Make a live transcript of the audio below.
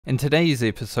In today's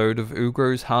episode of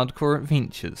Ugro's Hardcore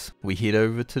Adventures, we head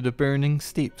over to the Burning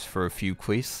Steppes for a few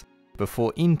quests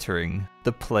before entering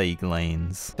the Plague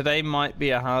Lands. Today might be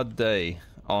a hard day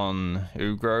on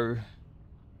Ugro.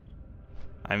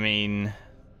 I mean,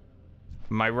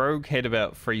 my rogue had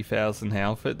about 3,000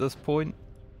 health at this point.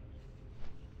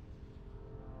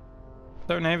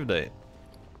 Don't have that.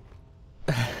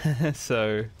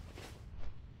 So,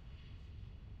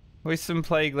 Western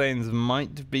Plague Lands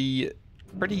might be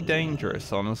pretty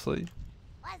dangerous, honestly.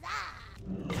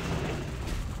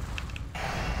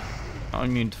 I'm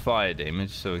immune to fire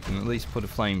damage, so we can at least put a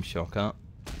flame shock up.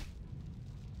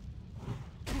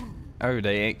 Oh,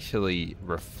 they actually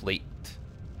reflect.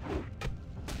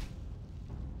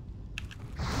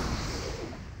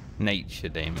 Nature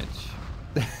damage.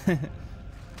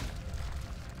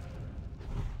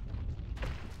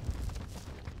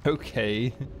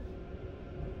 Okay.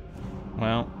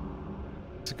 Well,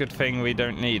 it's a good thing we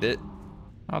don't need it.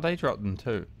 Oh, they dropped them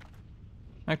too.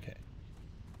 Okay.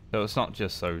 So it's not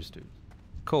just those dudes.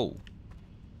 Cool.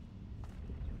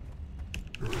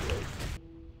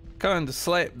 Going to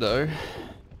slap though.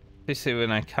 Especially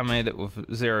when I come at it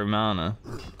with 0 mana.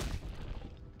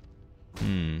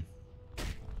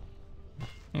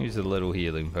 Use a little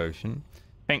healing potion.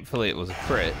 Thankfully it was a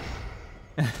crit.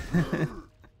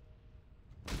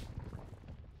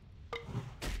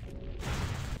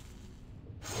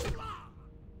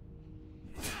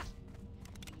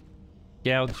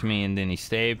 Gouged me and then he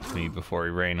stabbed me before he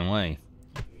ran away.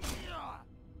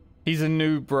 He's a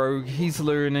noob rogue, he's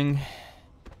learning.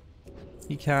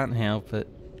 He can't help it.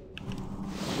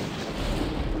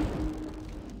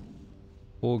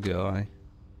 Poor guy.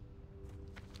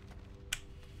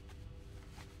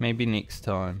 Maybe next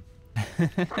time.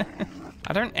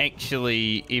 I don't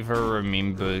actually ever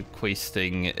remember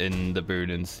questing in the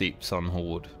Burning Steppes on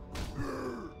Horde.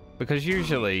 Because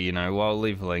usually, you know, while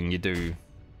leveling you do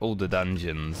all the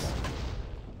dungeons,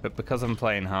 but because I'm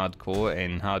playing hardcore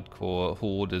and hardcore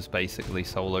Horde is basically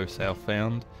solo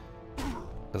self-found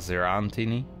because there aren't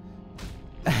any.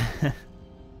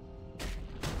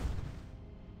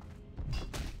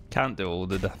 Can't do all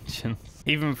the dungeons.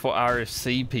 Even for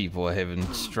RFC people are having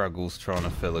struggles trying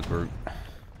to fill a group.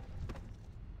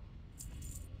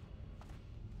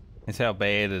 That's how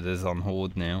bad it is on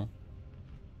Horde now.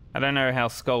 I don't know how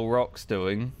Skull Rock's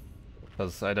doing,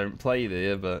 because I don't play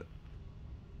there, but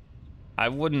I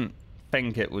wouldn't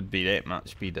think it would be that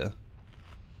much better.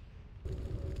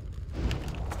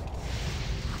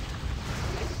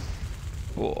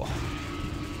 Oh.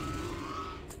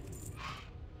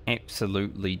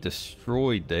 Absolutely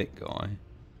destroyed that guy.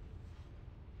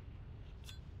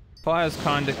 Fire's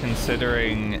kind of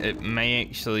considering it may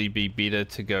actually be better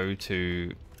to go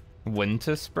to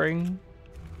Winter Spring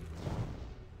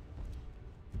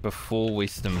before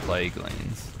Western Plague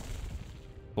Lands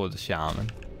for the shaman.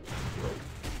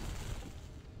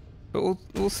 But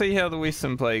we'll see how the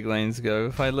Western Plague Lands go.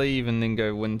 If I leave and then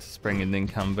go Winter Spring and then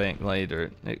come back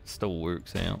later, it still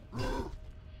works out.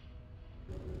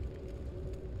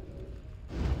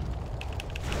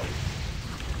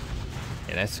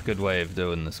 Yeah, that's a good way of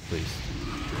doing this quest.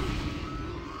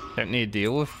 Don't need to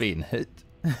deal with being hit.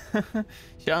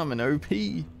 Shaman OP.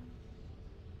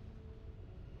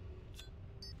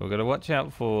 We've got to watch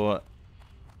out for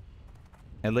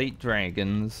elite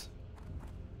dragons.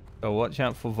 Gotta watch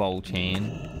out for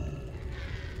Volchan.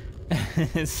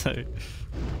 So,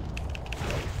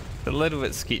 it's a little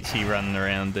bit sketchy running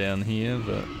around down here,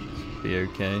 but should be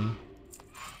okay.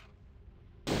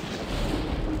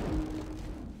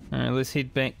 Alright, let's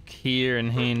head back here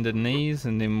and hand in these,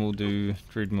 and then we'll do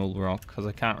Dreadmaul Rock, because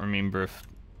I can't remember if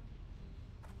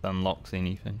it unlocks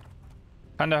anything.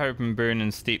 Kinda hoping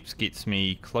Burning Steppes gets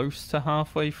me close to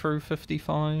halfway through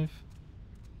 55.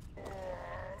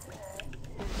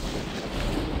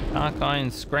 Dark Iron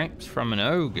Scraps from an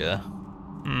ogre.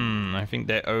 I think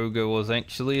that ogre was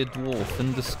actually a dwarf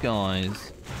in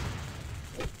disguise.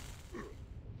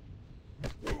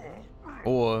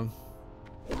 Or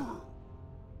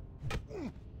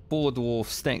 4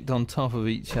 dwarfs stacked on top of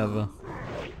each other.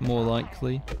 More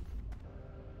likely.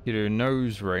 Get a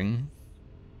nose ring.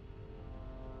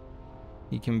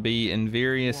 He can be in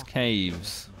various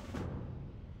caves.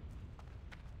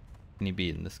 Can he be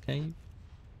in this cave?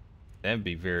 That'd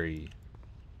be very,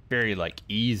 very like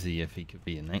easy if he could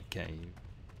be in that cave.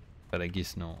 But I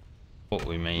guess not. But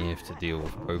we may have to deal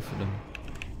with both of them.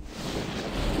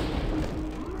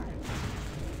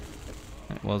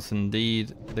 That was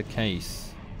indeed the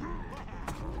case.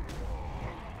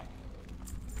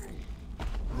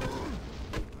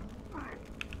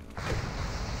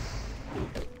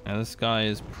 Now this guy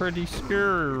is pretty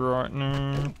scary right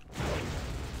now.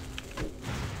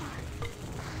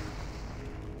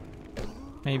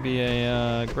 Maybe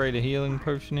a greater healing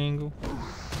potion angle.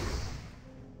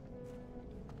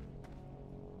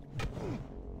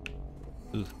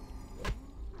 Ugh.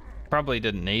 Probably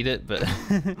didn't need it, but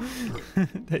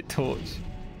that torch.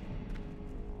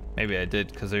 Maybe I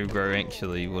did, because Ugro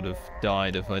actually would have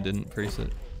died if I didn't press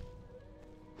it.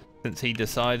 Since he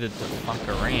decided to fuck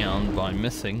around by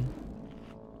missing.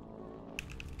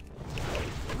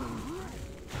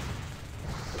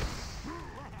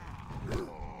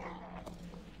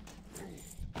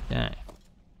 Okay.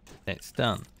 That's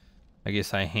done. I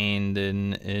guess I hand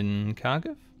in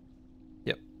Kharkiv?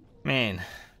 Yep. Man. You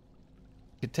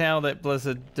could tell that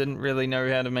Blizzard didn't really know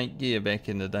how to make gear back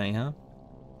in the day, huh?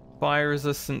 Fire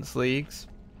resistance legs.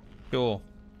 Sure.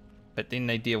 But then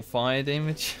they deal fire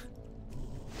damage.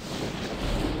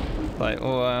 Like,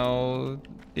 well,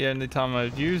 the only time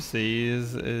I'd use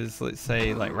these is let's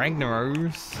say like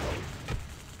Ragnarok's.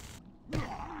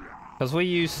 Because we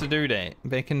used to do that.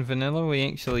 Back in vanilla we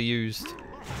actually used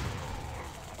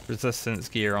resistance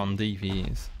gear on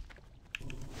DPS.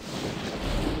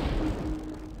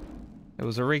 It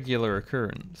was a regular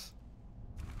occurrence.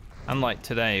 Unlike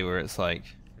today where it's like,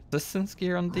 resistance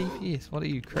gear on DPS? What are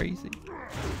you, crazy?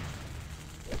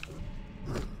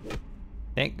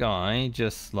 That guy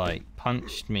just like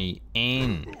punched me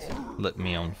and lit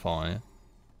me on fire.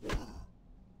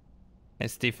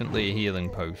 That's definitely a healing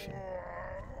potion.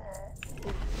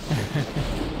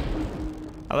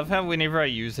 I love how whenever I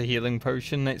use a healing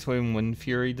potion, that's when Wind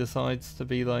Fury decides to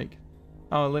be like,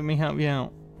 oh, let me help you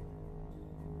out.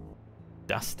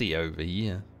 Dusty over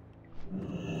here.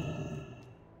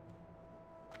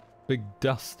 Big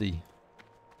Dusty.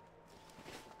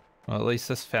 Well, at least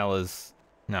this fella's...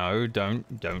 No, don't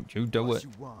you do it.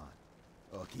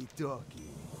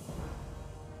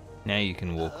 Now you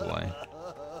can walk away.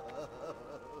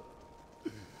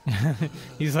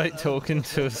 He's like talking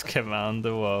to his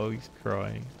commander while he's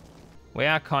crying. We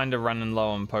are kind of running low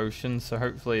on potions, so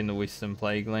hopefully in the Western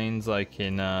Plague Lands I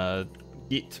can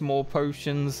get more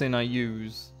potions than I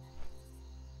use.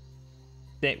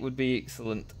 That would be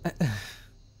excellent.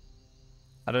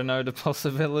 I don't know the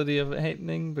possibility of it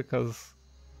happening because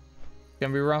it's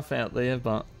gonna be rough out there,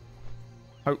 but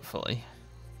hopefully.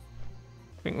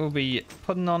 I think we'll be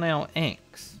putting on our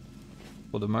axe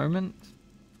for the moment.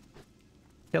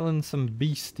 Killing some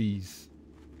beasties.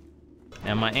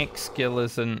 Now my axe skill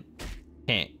isn't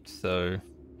capped, so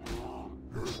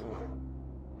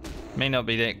may not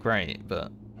be that great,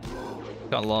 but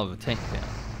got a lot of attack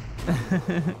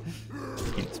power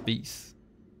against beasts.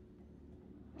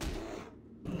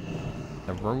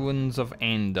 The ruins of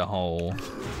Anderhole.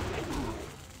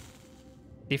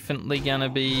 Definitely gonna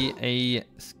be a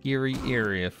scary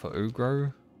area for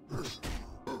Ugro.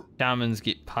 Shamans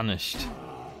get punished.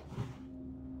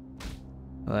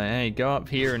 Like, hey, go up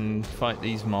here and fight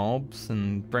these mobs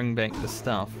and bring back the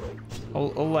stuff.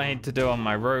 All I had to do on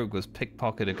my rogue was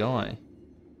pickpocket a guy.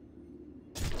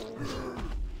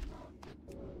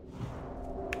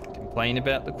 Complain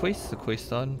about the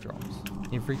quest item drops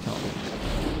every time.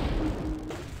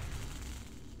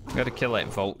 Gotta kill that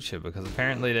vulture because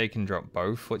apparently they can drop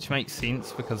both, which makes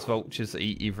sense because vultures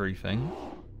eat everything.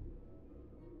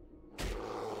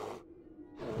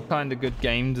 Kind of good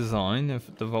game design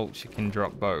if the vulture can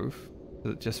drop both.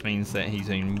 It just means that he's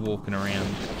been walking around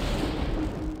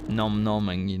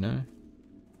nom-nomming, you know.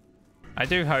 I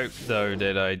do hope though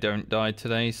that I don't die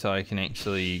today so I can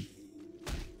actually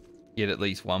get at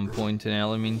least 1 point in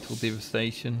elemental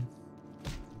devastation.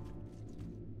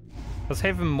 Because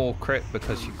having more crit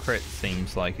because you crit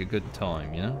seems like a good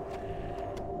time, you know.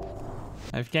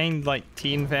 I've gained like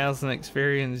 10,000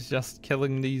 experience just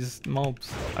killing these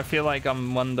mobs. I feel like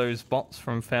I'm one of those bots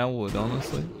from Foulwood,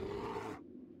 honestly.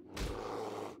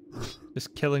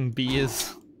 Just killing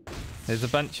beers. There's a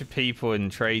bunch of people in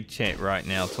trade chat right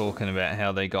now talking about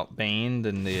how they got banned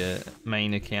and their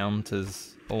main account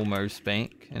is almost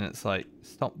back. And it's like,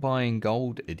 stop buying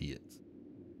gold, idiots.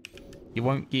 You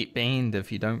won't get banned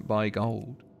if you don't buy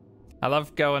gold. I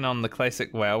love going on the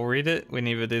classic WoW Reddit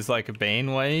whenever there's like a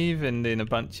ban wave and then a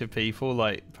bunch of people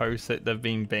like post that they've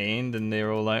been banned and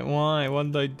they're all like, why?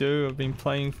 What did I do? I've been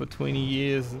playing for 20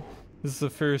 years. This is the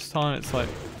first time. It's like,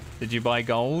 did you buy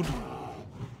gold?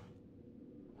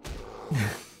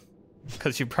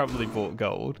 Because you probably bought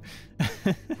gold.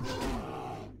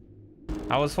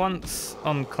 I was once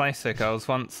on Classic, I was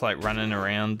once like running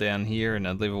around down here and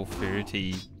a level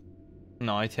 30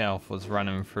 Night Elf was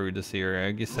running through this area.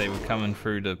 I guess they were coming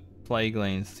through the Plague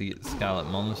Lands to get the Scarlet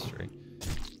Monastery.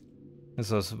 This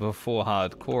was before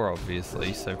hardcore,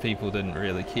 obviously, so people didn't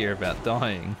really care about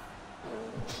dying.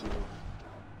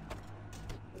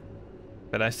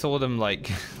 But I saw them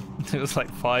like, it was like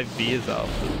 5 beers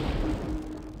after.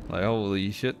 Like,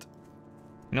 holy shit.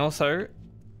 And also,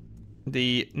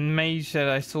 the mage that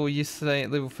I saw yesterday at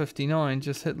level 59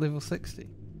 just hit level 60.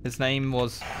 His name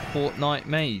was Fortnite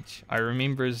Mage. I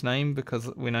remember his name because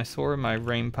when I saw him, I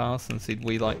ran past and said,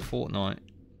 we like Fortnite.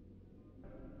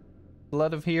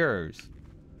 Blood of Heroes.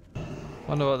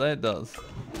 Wonder what that does.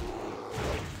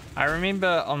 I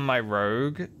remember on my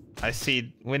rogue, I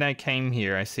said, when I came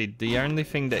here, I said, the only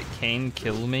thing that can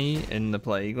kill me in the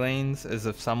Plague Lands is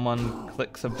if someone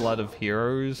clicks a Blood of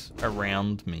Heroes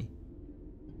around me.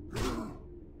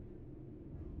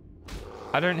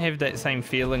 I don't have that same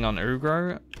feeling on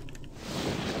Ugro.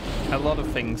 A lot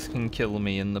of things can kill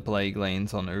me in the Plague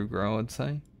Lands on Ugro, I'd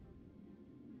say.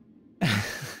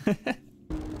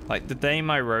 Like, the day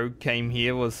my rogue came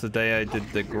here was the day I did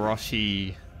the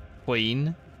Groshy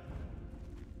Queen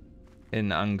in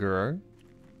Ugro.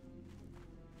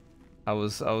 I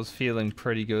was feeling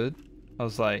pretty good. I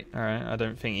was like, alright, I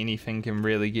don't think anything can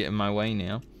really get in my way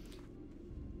now.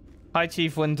 High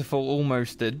Chief Winterfall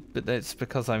almost did, but that's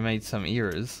because I made some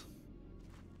errors.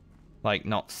 Like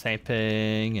not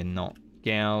sapping and not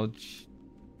gouge.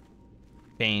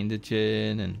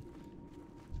 Bandaging and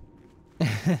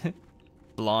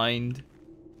blind.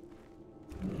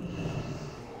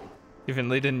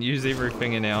 Definitely didn't use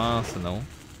everything in our arsenal.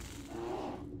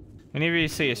 Whenever you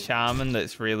see a shaman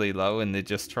that's really low and they're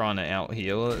just trying to out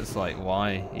heal, it's like,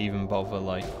 why even bother?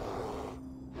 Like,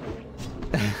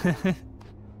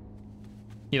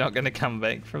 you're not gonna come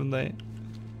back from that.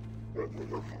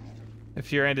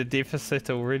 If you're at a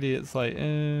deficit already, it's like,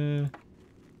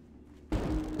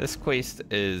 this quest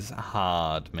is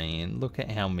hard, man. Look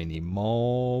at how many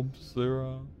mobs there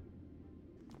are.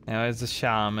 Now, as a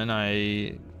shaman,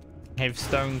 I have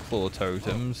Stoneclaw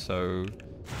totems, so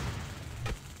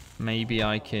maybe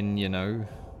I can, you know,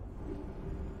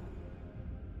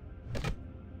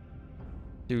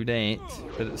 do that,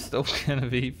 but it's still gonna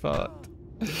be fucked.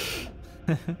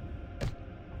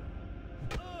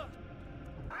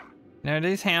 Now,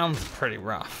 these hounds are pretty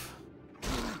rough.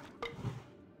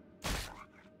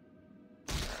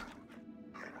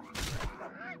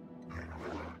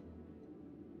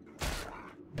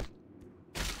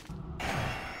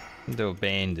 Do a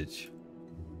bandage.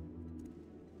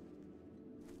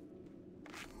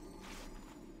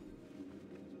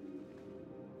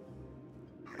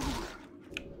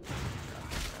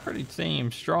 Pretty damn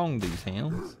strong, these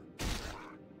hounds.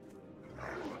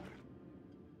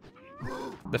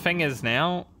 The thing is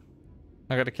now,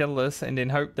 I gotta kill this and then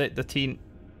hope that the tent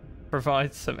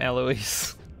provides some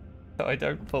LOS so I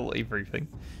don't pull everything.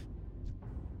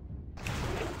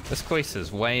 This quest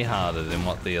is way harder than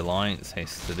what the Alliance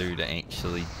has to do to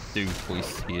actually do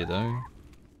quests here though.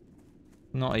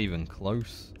 Not even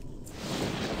close.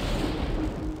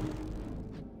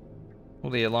 All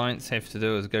the Alliance have to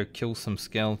do is go kill some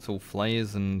skeletal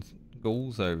flayers and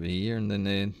ghouls over here and then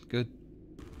they're good.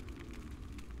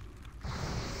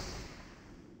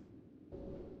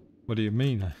 What do you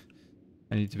mean?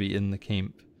 I need to be in the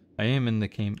camp. I am in the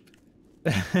camp.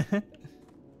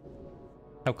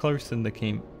 How close in the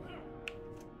camp?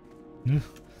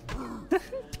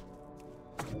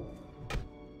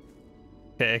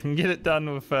 Okay, I can get it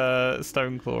done with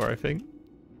Stoneclaw, I think.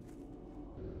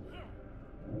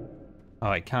 Oh,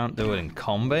 I can't do it in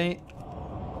combat?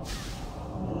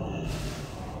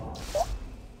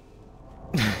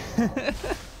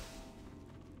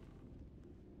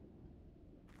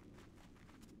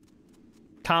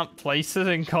 Can't place it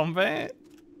in combat?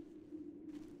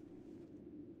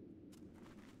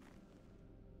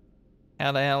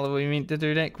 How the hell are we meant to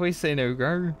do that quest then,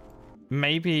 Ugro?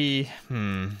 Maybe,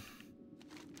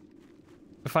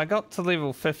 if I got to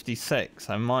level 56,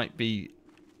 I might be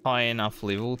high enough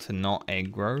level to not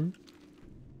aggro.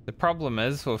 The problem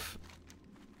is with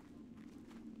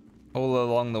all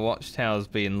along the watchtowers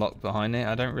being locked behind it,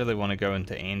 I don't really want to go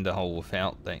into Anderhole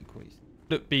without that quest.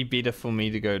 Would it be better for me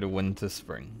to go to Winter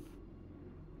Spring?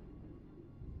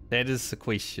 That is the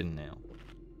question now.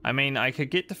 I mean, I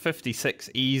could get to 56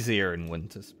 easier in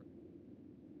Winter Spring.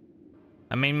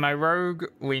 I mean, my rogue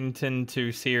went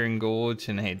into Searing Gorge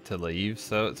and had to leave,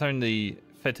 so it's only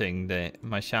fitting that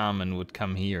my shaman would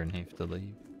come here and have to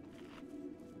leave.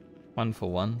 1 for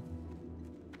 1.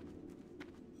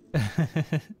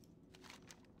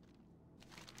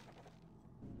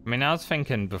 I mean, I was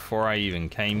thinking before I even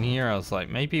came here, I was like,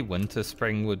 maybe Winter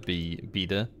Spring would be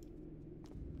better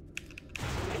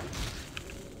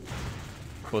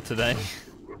for today.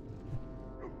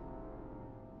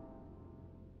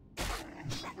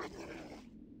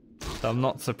 So I'm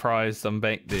not surprised I'm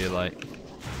back there. Like,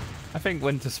 I think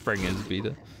Winter Spring is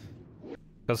better.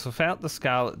 Because without the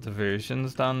Scarlet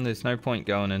Diversions done, there's no point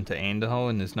going into Anderhole,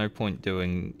 and there's no point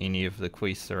doing any of the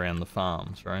quests around the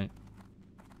farms, right?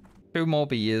 2 more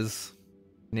years,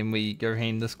 and then we go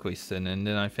hand this quest in, and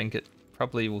then I think it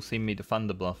probably will send me to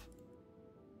Thunderbluff.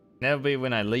 That'll be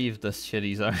when I leave this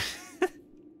shitty zone.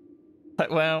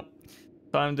 Like, well,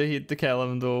 time to head to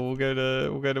Kalimdor.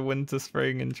 We'll go to Winter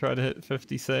Spring and try to hit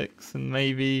 56, and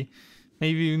maybe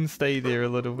even stay there a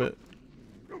little bit.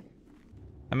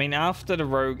 I mean, after the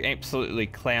rogue absolutely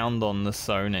clowned on this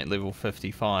zone at level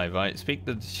 55, I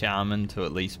expected the shaman to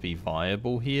at least be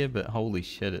viable here, but holy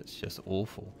shit, it's just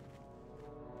awful.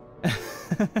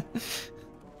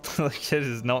 Like, it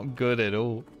is not good at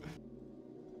all.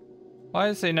 Why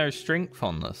is there no strength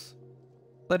on this?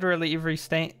 Literally every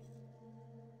stat.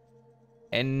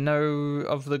 And no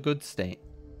of the good stat.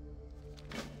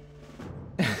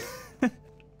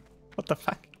 What the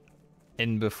fuck?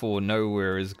 In before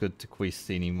nowhere is good to quest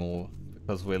anymore,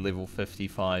 because we're level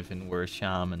 55 and we're a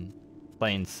shaman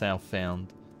playing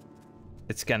Southbound.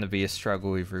 It's gonna be a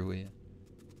struggle everywhere.